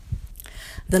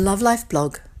The Love Life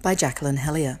blog by Jacqueline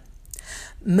Hellier.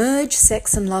 Merge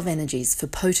sex and love energies for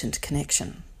potent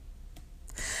connection.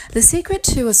 The secret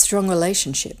to a strong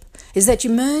relationship is that you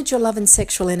merge your love and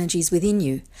sexual energies within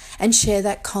you and share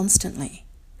that constantly.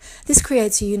 This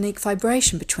creates a unique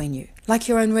vibration between you, like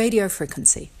your own radio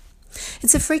frequency.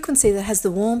 It's a frequency that has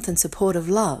the warmth and support of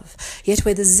love, yet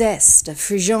with the zest, a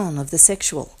frisson of the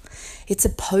sexual. It's a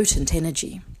potent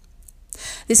energy.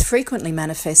 This frequently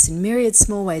manifests in myriad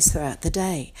small ways throughout the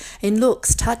day, in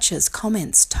looks, touches,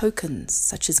 comments, tokens,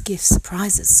 such as gifts,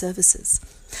 prizes, services.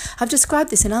 I've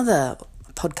described this in other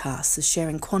podcasts as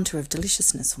sharing quanta of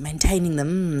deliciousness or maintaining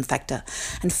the factor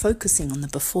and focusing on the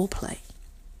before play.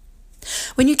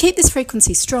 When you keep this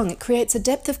frequency strong, it creates a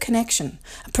depth of connection,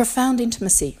 a profound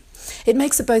intimacy. It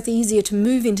makes it both easier to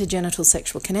move into genital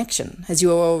sexual connection, as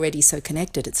you are already so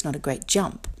connected it's not a great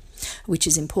jump, which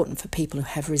is important for people who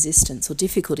have resistance or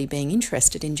difficulty being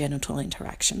interested in genital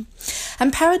interaction.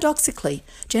 And paradoxically,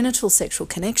 genital sexual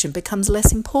connection becomes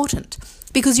less important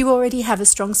because you already have a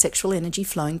strong sexual energy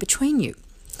flowing between you,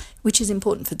 which is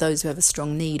important for those who have a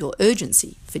strong need or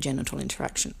urgency for genital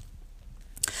interaction.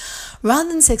 Rather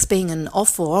than sex being an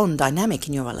off or on dynamic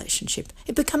in your relationship,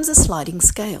 it becomes a sliding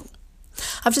scale.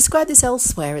 I've described this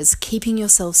elsewhere as keeping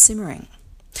yourself simmering.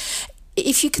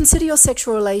 If you consider your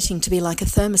sexual relating to be like a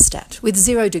thermostat, with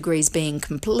 0 degrees being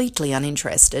completely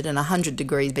uninterested and 100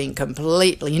 degrees being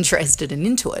completely interested and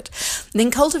into it,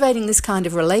 then cultivating this kind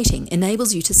of relating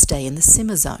enables you to stay in the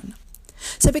simmer zone.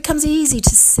 So it becomes easy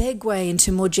to segue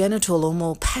into more genital or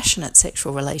more passionate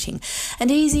sexual relating, and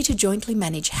easy to jointly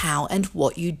manage how and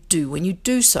what you do when you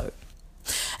do so.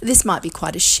 This might be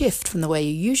quite a shift from the way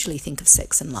you usually think of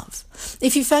sex and love.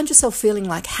 If you found yourself feeling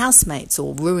like housemates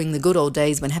or ruining the good old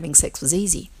days when having sex was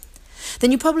easy,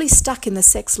 then you're probably stuck in the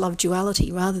sex-love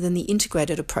duality rather than the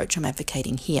integrated approach I'm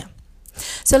advocating here.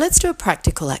 So let's do a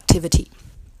practical activity.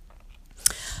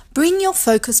 Bring your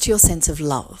focus to your sense of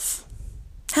love.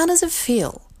 How does it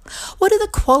feel? What are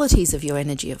the qualities of your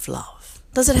energy of love?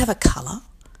 Does it have a colour?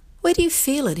 Where do you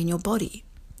feel it in your body?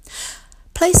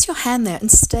 Place your hand there and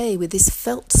stay with this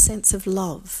felt sense of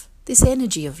love, this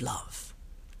energy of love.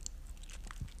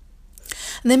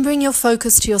 And then bring your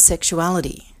focus to your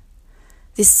sexuality,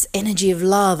 this energy of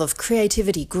love, of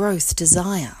creativity, growth,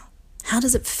 desire. How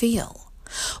does it feel?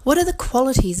 What are the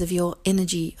qualities of your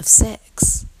energy of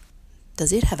sex?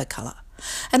 Does it have a colour?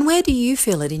 And where do you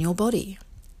feel it in your body?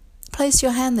 Place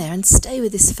your hand there and stay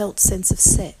with this felt sense of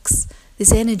sex,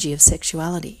 this energy of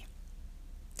sexuality.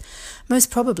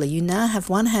 Most probably you now have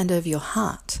one hand over your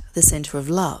heart, the centre of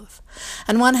love,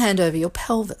 and one hand over your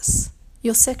pelvis,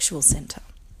 your sexual centre.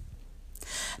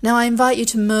 Now I invite you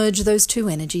to merge those two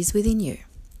energies within you.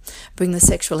 Bring the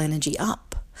sexual energy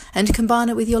up and combine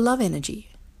it with your love energy.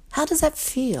 How does that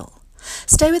feel?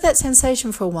 Stay with that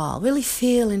sensation for a while. Really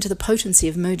feel into the potency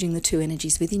of merging the two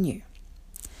energies within you.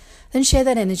 Then share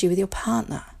that energy with your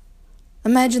partner.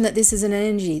 Imagine that this is an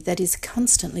energy that is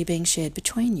constantly being shared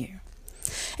between you.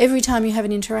 Every time you have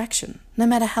an interaction, no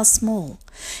matter how small,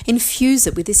 infuse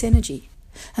it with this energy.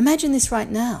 Imagine this right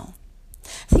now.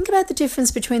 Think about the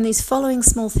difference between these following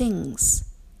small things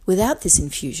without this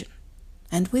infusion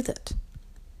and with it.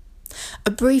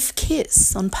 A brief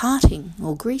kiss on parting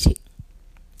or greeting.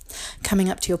 Coming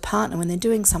up to your partner when they're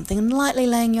doing something and lightly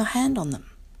laying your hand on them.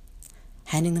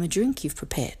 Handing them a drink you've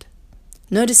prepared.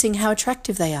 Noticing how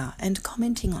attractive they are and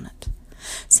commenting on it.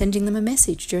 Sending them a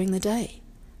message during the day.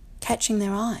 Catching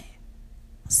their eye,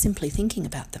 simply thinking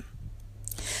about them.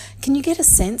 Can you get a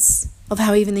sense of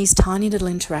how even these tiny little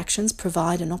interactions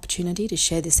provide an opportunity to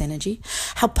share this energy?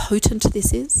 How potent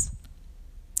this is?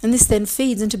 And this then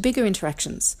feeds into bigger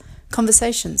interactions,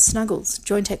 conversations, snuggles,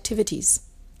 joint activities,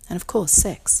 and of course,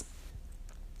 sex.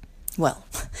 Well,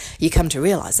 you come to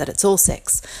realise that it's all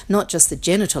sex, not just the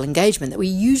genital engagement that we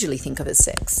usually think of as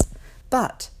sex.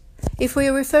 But if we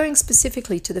are referring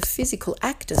specifically to the physical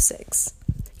act of sex,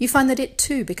 you find that it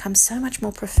too becomes so much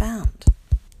more profound,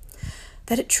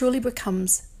 that it truly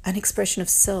becomes an expression of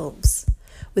selves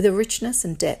with a richness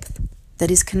and depth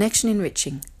that is connection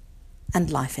enriching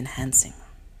and life enhancing.